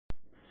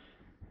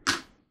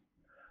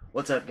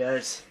What's up,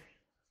 guys?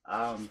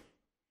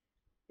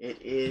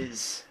 It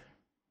is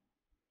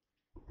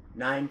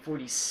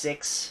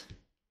 9:46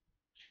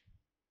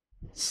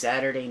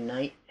 Saturday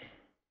night,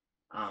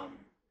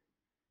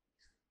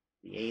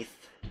 the 8th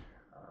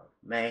of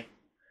May.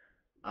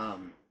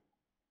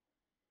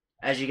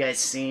 As you guys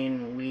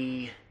seen,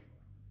 we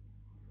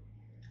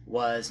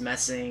was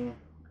messing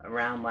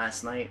around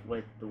last night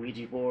with the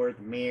Ouija board,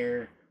 the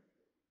mirror,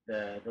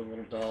 the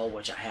little doll,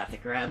 which I have to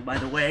grab, by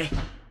the way.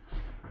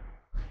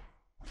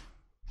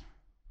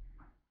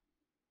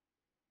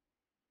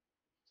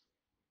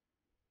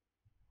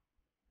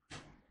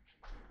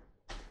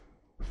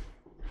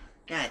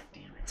 God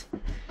damn it.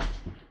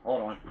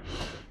 Hold on.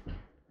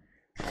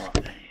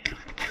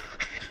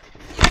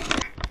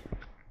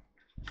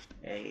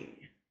 Hey.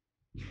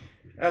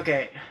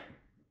 Okay.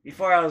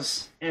 Before I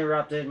was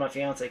interrupted, my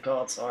fiance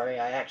called. Sorry,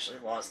 I actually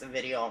lost the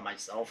video on my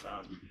cell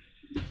phone.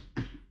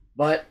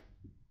 But,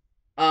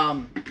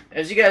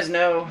 as you guys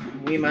know,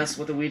 we messed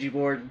with the Ouija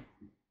board.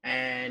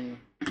 And,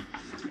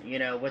 you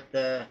know, with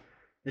the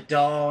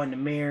doll and the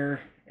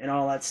mirror and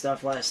all that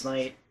stuff last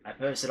night. I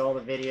posted all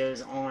the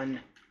videos on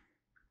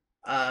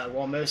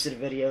most of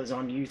the videos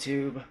on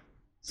YouTube.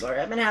 Sorry,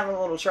 I've been having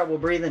a little trouble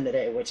breathing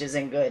today, which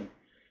isn't good.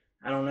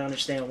 I don't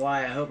understand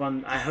why. I hope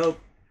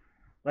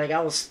like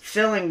I was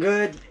feeling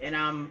good, and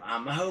I'm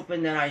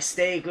hoping that I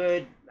stay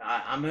good.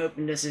 I'm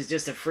hoping this is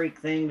just a freak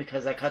thing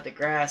because I cut the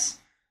grass,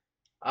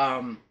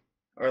 or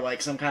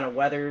like some kind of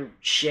weather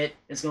shit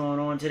is going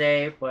on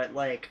today. But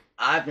like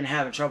I've been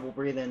having trouble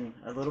breathing,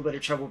 a little bit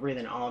of trouble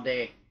breathing all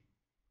day.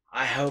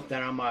 I hope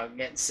that I'm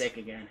getting sick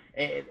again.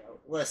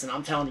 Listen,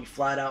 I'm telling you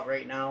flat out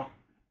right now.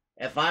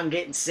 If I'm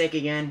getting sick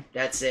again,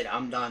 that's it.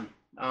 I'm done.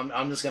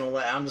 I'm just gonna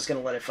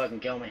let it fucking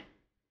kill me.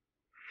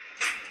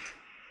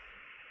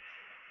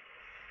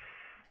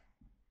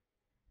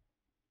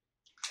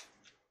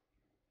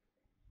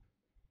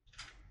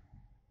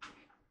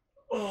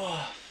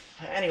 Oh,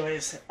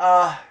 anyways,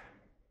 I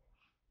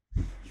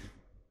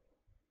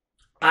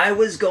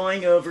was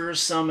going over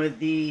some of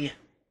the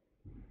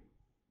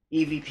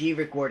EVP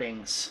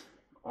recordings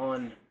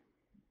on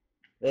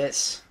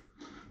this,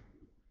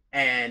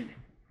 and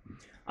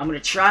I'm going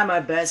to try my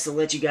best to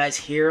let you guys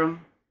hear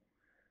them,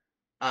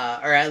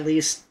 or at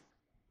least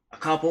a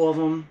couple of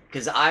them,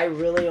 because I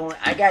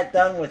got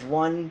done with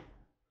one,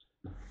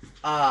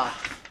 one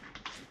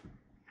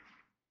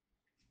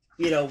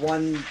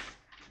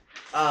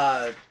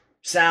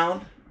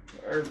sound,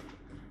 or,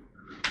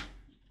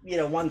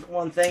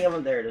 one thing of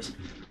them. There it is.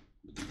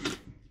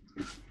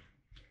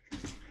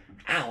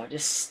 Ow, I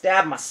just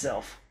stabbed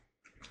myself.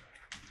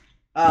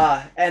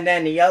 And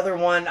then the other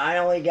one, I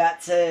only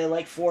got to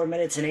like 4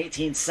 minutes and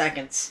 18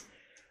 seconds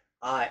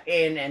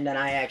in, and then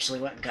I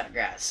actually went and cut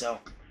grass. So,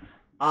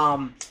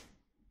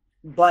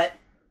 but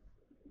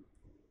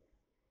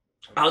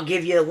I'll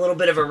give you a little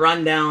bit of a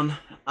rundown.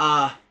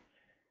 1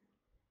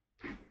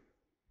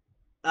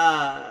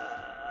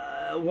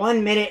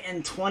 minute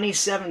and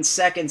 27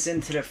 seconds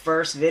into the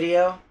first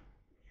video,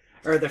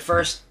 or the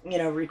first,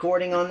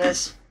 recording on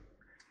this,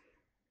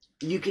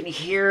 you can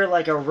hear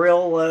like a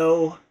real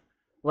low,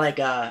 like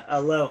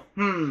a low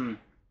kind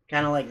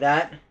of like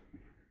that,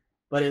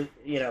 but it,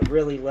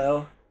 really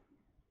low.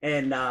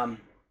 And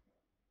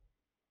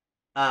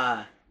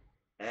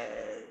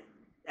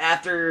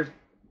after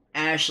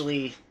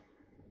Ashley,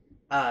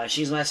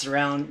 she's messing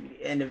around,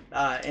 and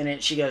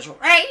it, she goes,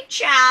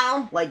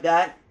 Rachel, like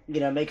that,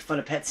 making fun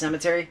of Pet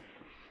Cemetery.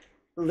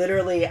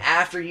 Literally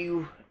after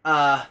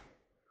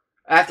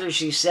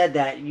she said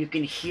that, you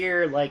can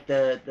hear like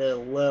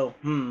the low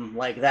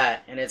like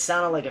that, and it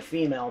sounded like a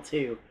female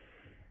too.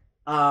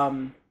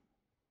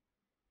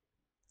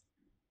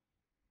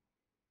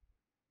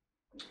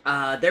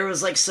 There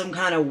was like some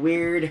kind of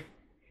weird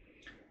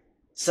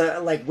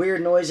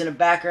noise in the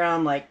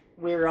background, like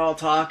we were all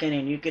talking,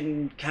 and you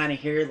can kind of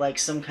hear like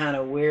some kind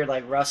of weird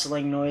like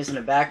rustling noise in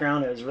the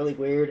background. It was really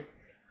weird.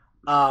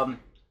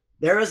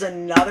 There was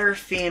another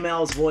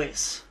female's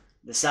voice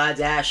besides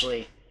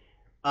Ashley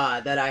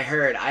that I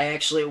heard.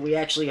 We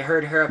actually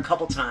heard her a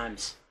couple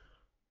times.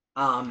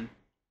 And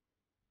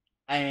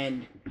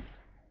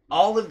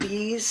all of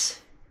these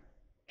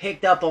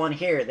picked up on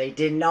here. They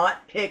did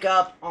not pick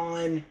up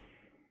on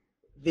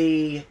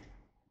the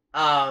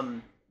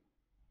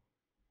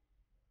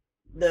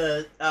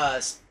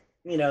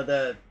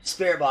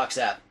Spirit Box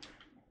app.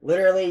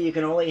 Literally, you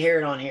can only hear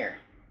it on here.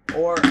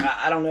 Or,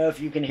 I don't know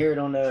if you can hear it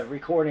on the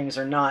recordings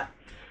or not,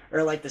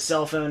 or like the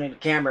cell phone and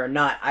camera or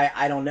not.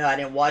 I don't know. I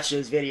didn't watch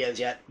those videos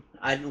yet.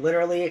 I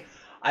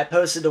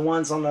posted the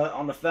ones on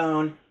the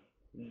phone.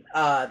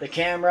 The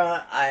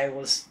camera, I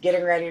was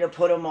getting ready to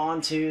put them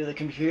onto the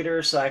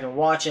computer so I can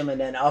watch them and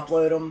then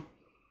upload them.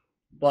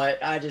 But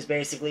I just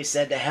basically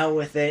said to hell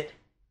with it.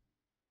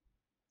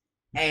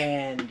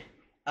 And,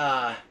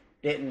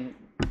 didn't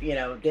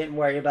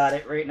worry about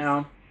it right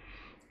now.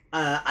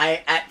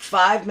 At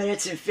 5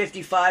 minutes and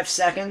 55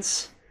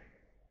 seconds,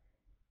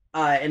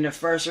 in the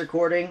first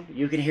recording,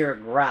 you can hear a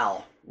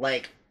growl.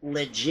 Like,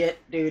 legit,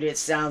 dude, it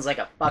sounds like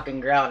a fucking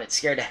growl. It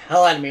scared the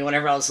hell out of me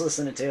whenever I was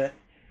listening to it.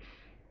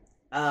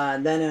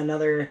 and then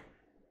another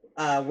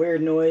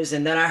weird noise,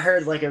 and then I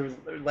heard like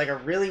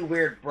a really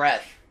weird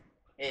breath.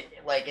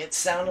 It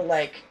sounded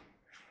like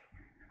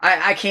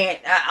I can't.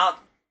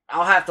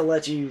 I'll have to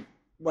let you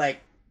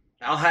like.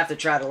 I'll have to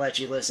try to let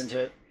you listen to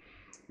it.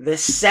 The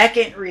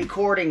second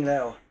recording,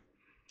 though,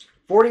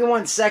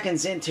 41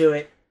 seconds into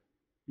it,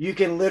 you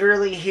can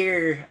literally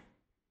hear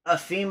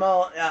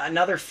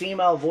another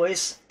female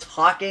voice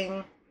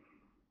talking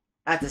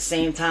at the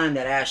same time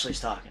that Ashley's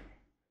talking.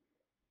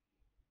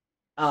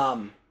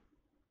 And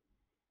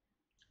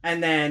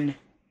then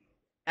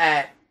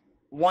at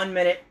 1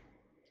 minute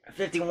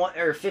 51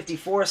 or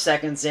 54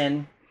 seconds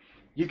in,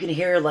 you can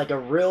hear like a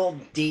real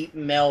deep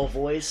male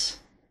voice,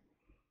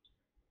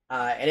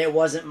 and it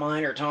wasn't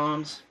mine or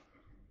Tom's.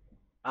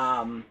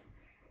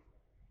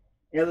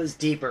 It was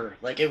deeper,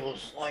 like it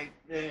was like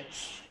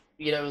this,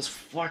 it was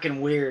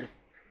fucking weird.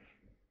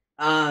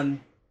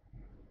 And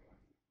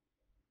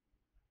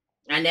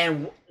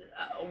then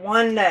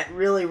one that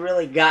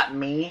really got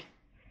me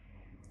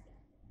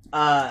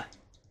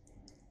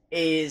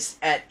is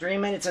at 3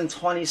 minutes and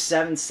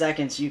 27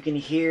 seconds. You can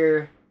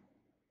hear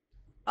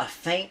a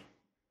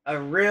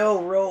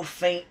real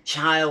faint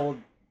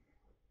child,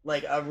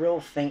 like a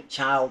real faint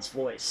child's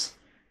voice,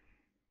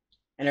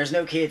 and there's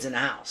no kids in the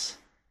house.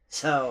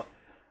 So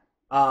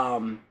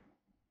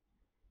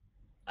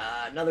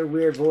another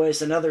weird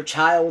voice, another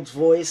child's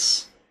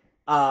voice.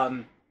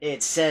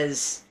 It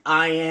says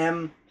I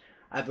am.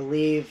 I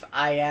believe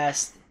I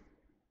asked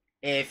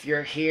if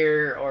you're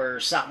here or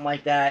something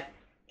like that,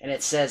 and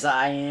it says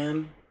I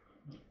am.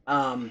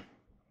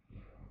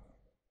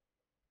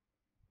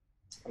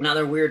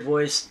 Another weird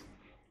voice.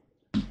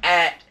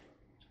 At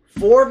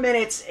 4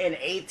 minutes and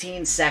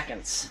 18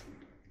 seconds,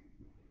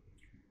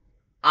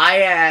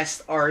 I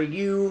asked, are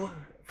you,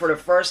 for the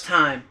first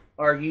time,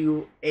 are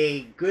you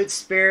a good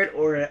spirit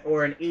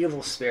or an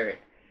evil spirit?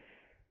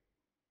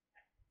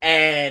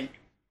 And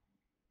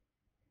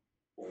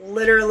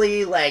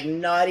literally, like,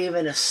 not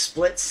even a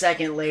split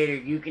second later,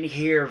 you can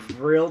hear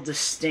real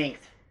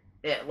distinct,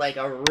 like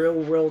a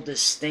real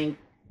distinct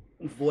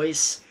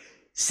voice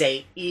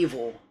say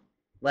evil.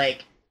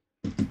 Like,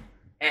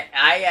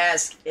 I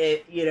ask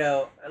it,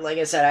 like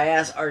I said, I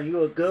ask, are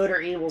you a good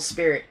or evil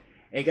spirit?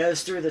 It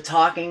goes through the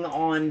talking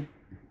on,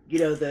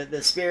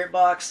 the spirit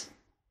box.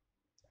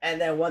 And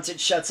then once it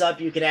shuts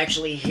up, you can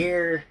actually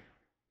hear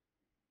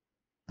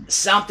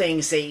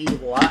something say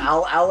evil.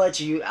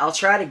 I'll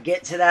try to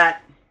get to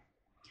that.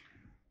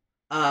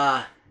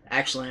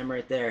 Actually, I'm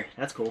right there.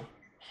 That's cool.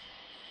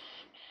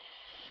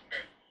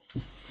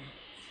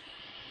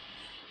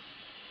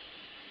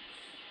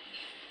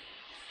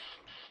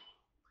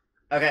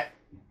 Okay.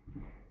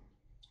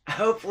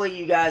 Hopefully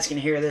you guys can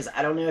hear this.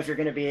 I don't know if you're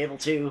going to be able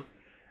to,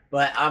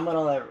 but I'm going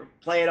to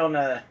play it on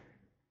the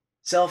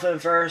cell phone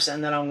first,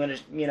 and then I'm going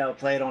to,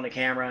 play it on the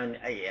camera, and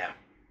yeah.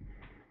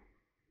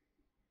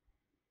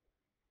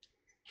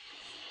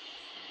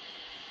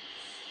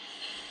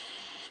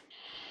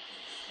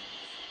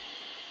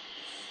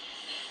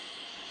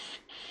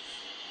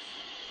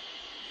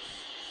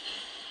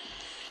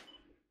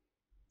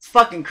 It's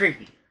fucking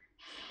creepy.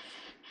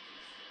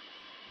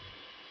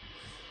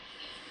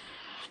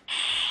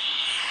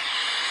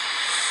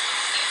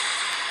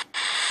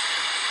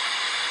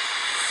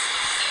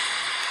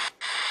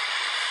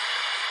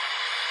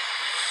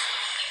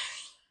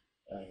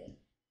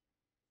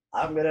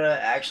 I'm gonna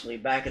actually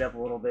back it up a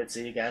little bit so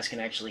you guys can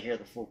actually hear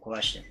the full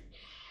question.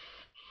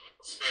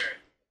 Spirit.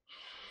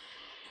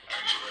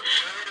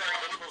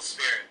 Evil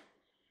spirit.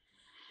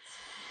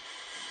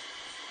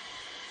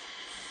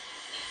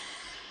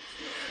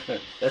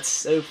 That's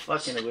so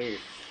fucking weird.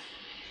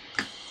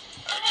 Evil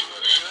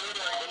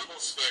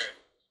spirit.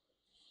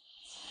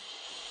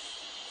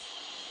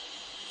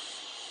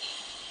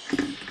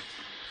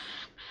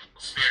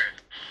 Spirit.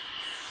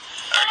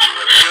 Are you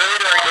a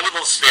good or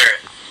evil spirit?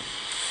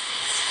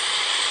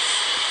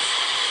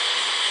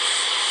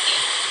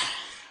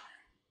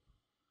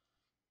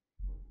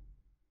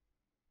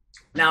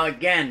 Now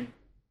again,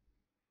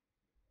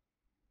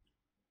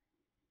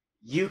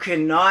 you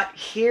cannot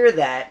hear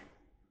that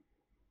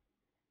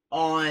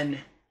on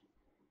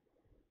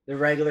the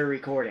regular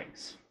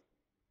recordings.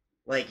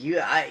 Like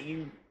you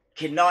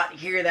cannot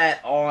hear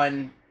that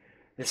on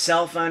the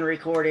cell phone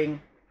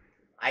recording.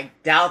 I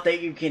doubt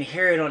that you can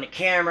hear it on the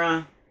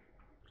camera.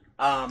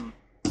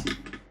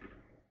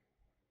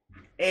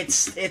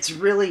 It's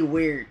really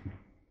weird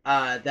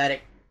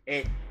that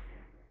it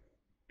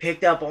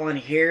picked up on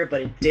here,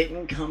 but it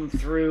didn't come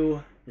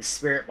through the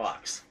spirit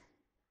box.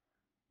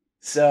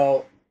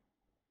 So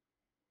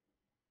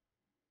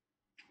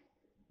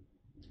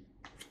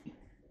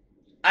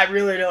I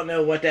really don't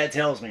know what that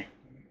tells me.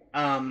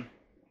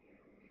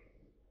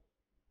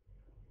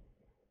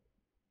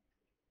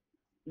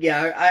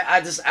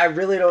 Yeah, I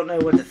really don't know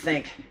what to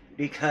think,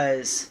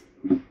 because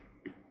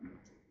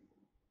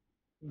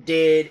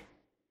did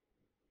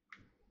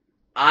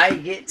I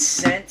get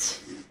sent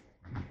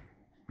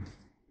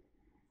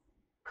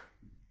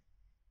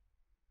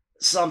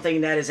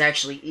something that is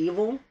actually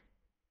evil?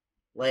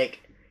 Like,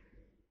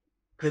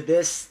 could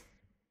this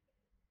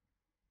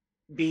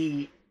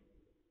be,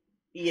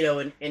 you know,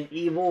 an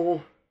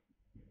evil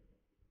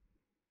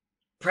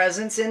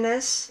presence in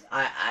this.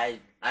 I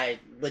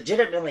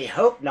legitimately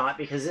hope not,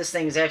 because this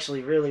thing is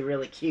actually really,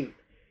 really cute.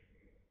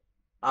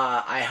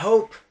 I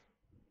hope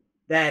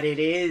that it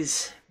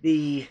is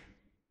the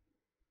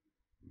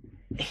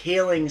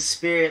healing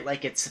spirit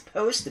like it's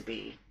supposed to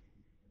be.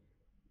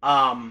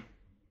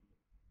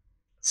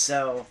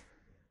 So,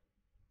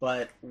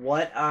 but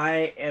what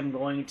I am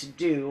going to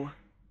do,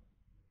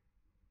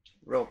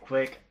 real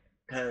quick,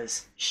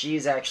 because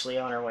she's actually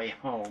on her way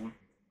home,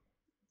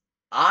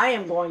 I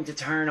am going to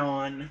turn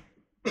on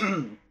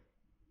the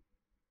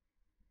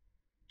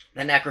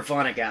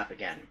Necrophonic app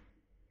again.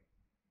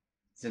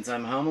 Since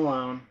I'm home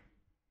alone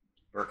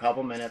for a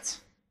couple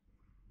minutes,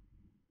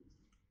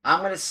 I'm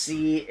going to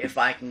see if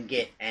I can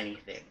get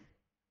anything.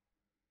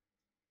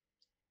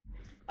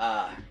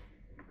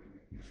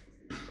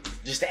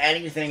 Just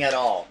anything at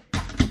all.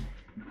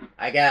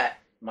 I got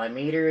my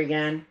meter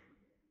again.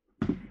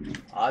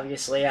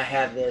 Obviously, I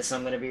have this.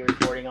 I'm going to be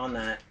recording on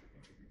that.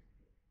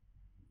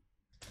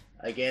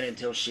 Again,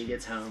 until she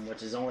gets home,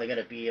 which is only going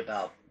to be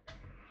about,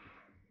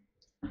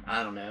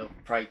 I don't know,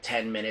 probably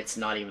 10 minutes,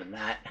 not even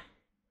that.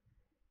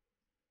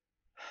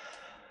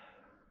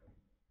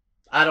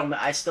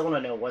 I still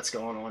don't know what's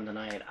going on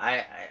tonight.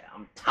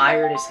 I'm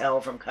tired as hell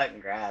from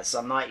cutting grass.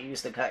 I'm not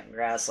used to cutting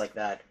grass like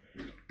that.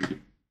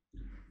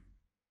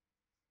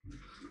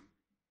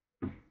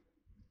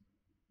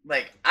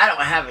 Like, I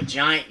don't have a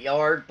giant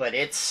yard, but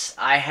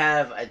I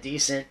have a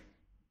decent,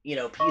 you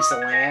know, piece of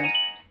land.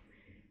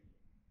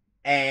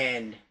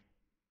 And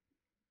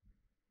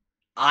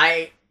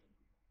that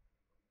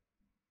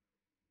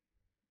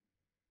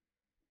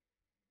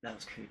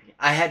was creepy.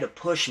 I had to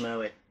push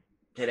mow it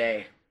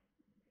today.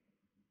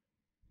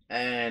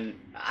 And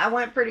I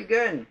went pretty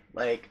good.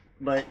 Like,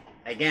 but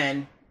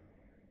again,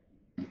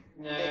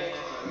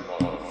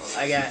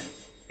 I got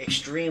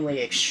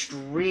extremely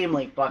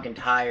fucking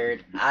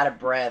tired, out of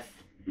breath.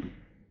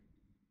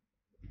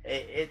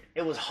 It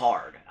was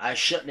hard. I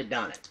shouldn't have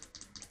done it.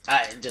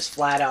 Just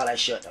flat out, I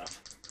shouldn't have.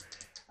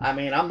 I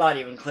mean, I'm not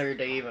even cleared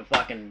to even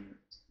fucking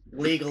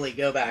legally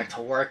go back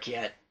to work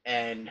yet,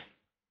 and,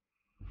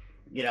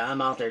 you know,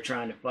 I'm out there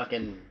trying to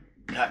fucking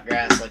cut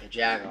grass like a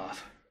jagoff.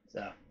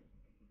 So,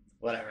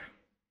 whatever.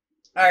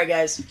 Alright,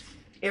 guys.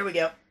 Here we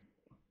go.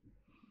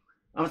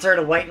 I'm gonna turn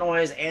the white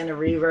noise and the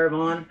reverb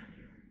on.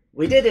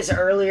 We did this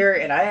earlier,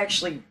 and I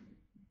actually,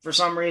 for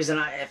some reason,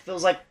 it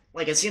feels like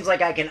it seems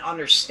like I can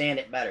understand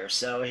it better.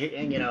 So,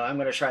 you know, I'm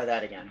gonna try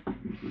that again.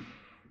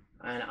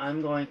 And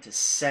I'm going to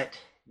set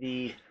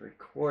the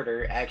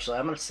recorder. Actually,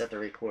 I'm gonna set the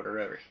recorder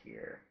over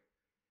here,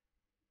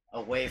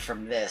 away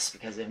from this,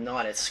 because if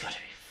not, it's gonna be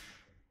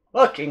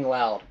fucking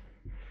loud.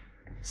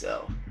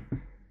 So,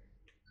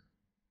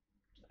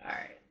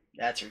 alright,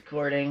 that's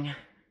recording.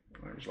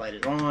 Orange light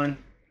is on.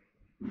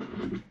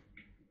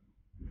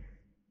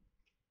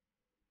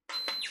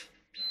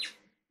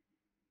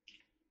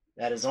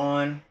 That is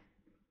on.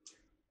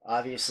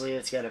 Obviously,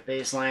 it's got a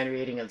baseline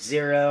reading of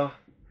 0.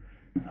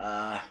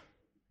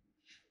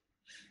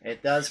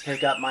 It does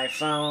pick up my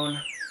phone.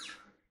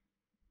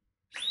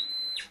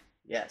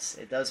 Yes,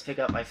 it does pick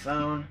up my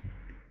phone.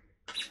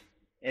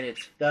 And it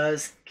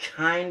does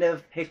kind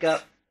of pick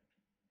up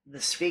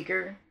the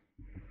speaker.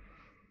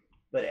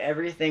 But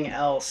everything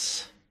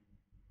else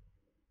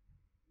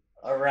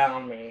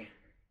around me,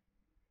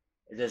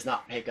 it does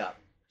not pick up.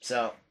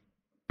 So,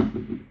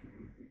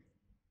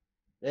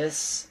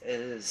 this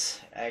is,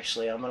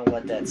 actually, I'm going to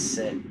let that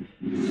sit.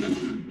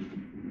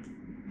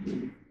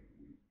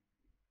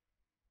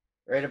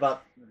 Right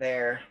about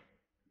there,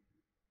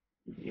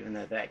 even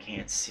though that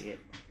can't see it.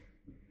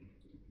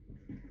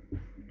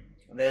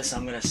 This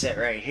I'm going to set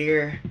right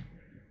here.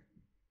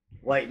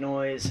 White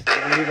noise,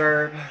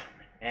 reverb,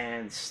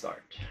 and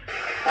start.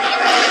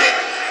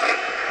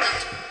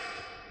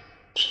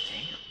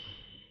 Damn.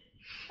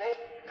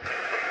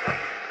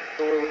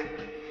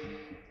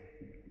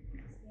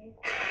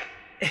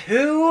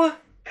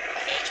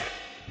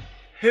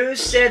 Who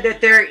said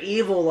that they're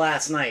evil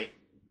last night?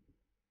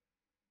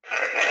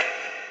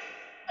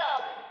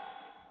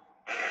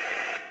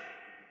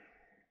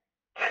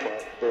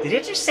 Did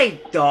it just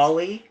say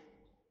Dolly?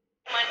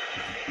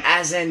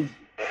 As in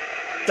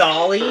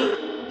Dolly?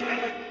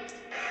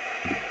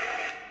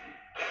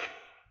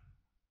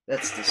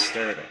 That's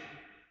disturbing.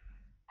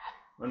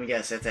 Let me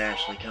guess, that's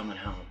Ashley coming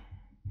home.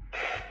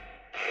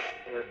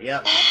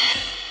 Yep,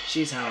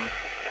 she's home.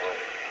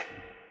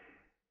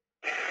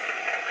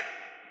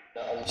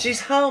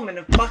 She's home and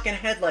the fucking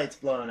headlight's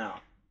blown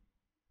out.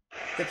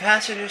 The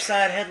passenger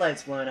side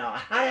headlight's blown out.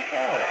 How the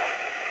hell?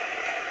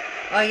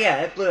 Oh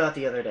yeah, it blew out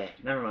the other day.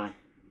 Never mind.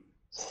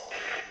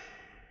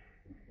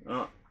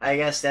 Well, I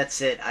guess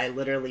that's it. I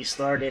literally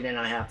started and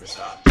I have to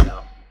stop,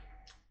 so.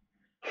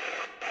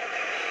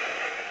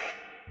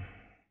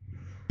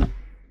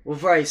 We'll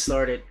probably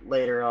start it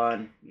later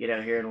on, you know,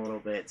 here in a little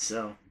bit,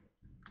 so.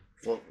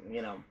 Well,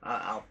 you know,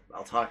 I'll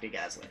talk to you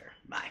guys later.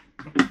 Bye.